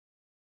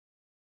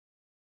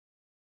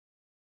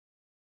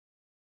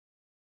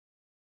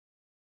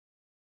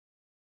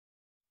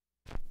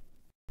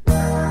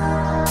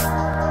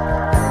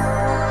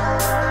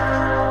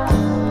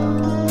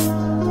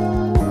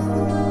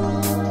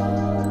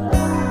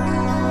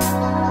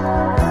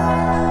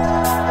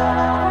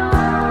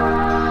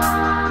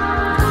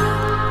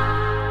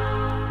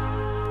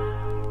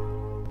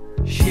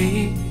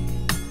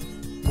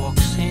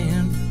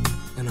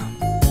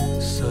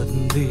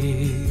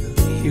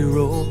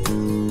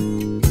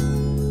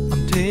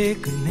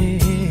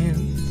awakening,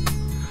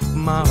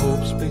 my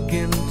hopes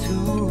begin to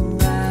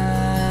rise.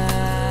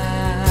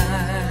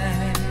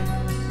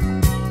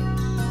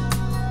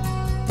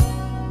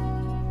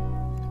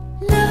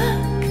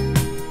 Look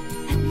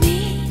at me,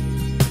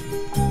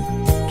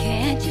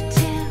 can't you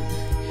tell?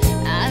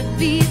 I'd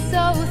be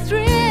so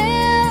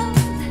thrilled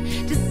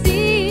to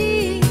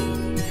see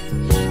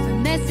the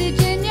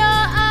message in your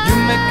eyes. You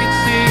make it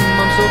seem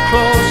I'm so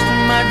close to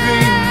my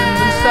dream, and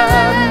then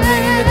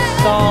suddenly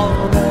it's all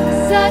there.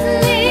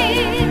 Suddenly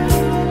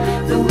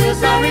the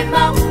wheels are in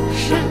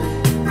motion,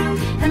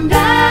 and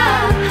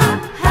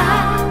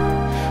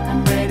I'm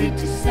ready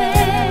to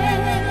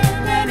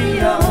sail any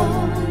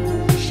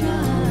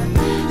ocean.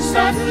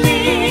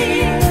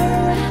 Suddenly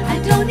I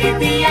don't need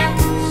the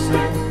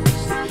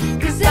answers,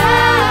 'cause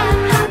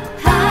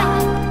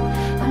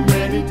I'm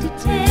ready to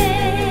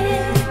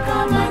take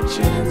all my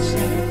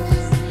chances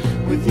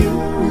with you.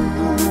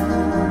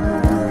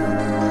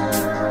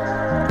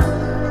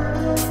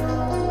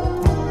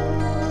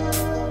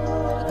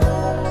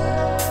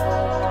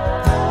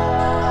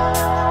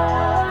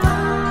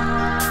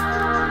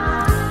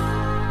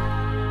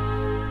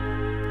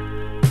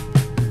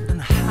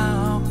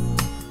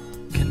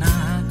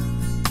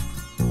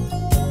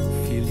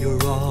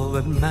 You're all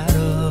that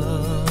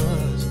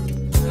matters.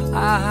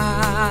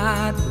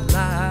 I'd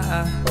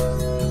rely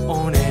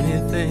on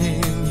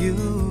anything you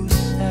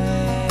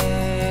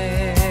say.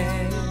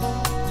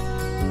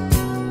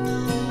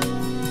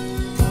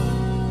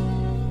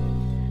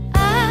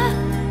 I'll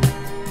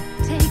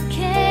take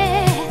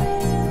care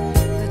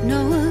that no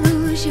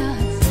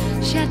illusions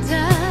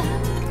shatter.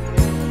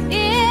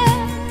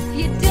 If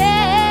you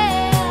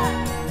dare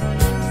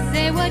to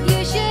say what you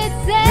should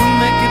say. You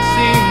make it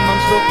seem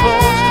I'm so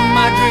close to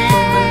my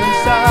dream, and then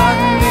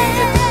suddenly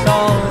it's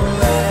all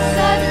there.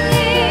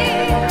 Suddenly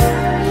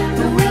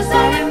the wheels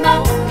are in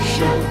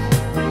motion,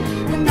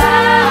 and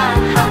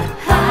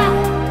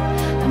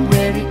I'm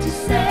ready to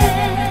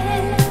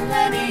sail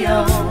any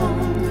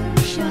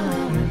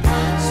ocean.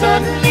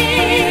 Suddenly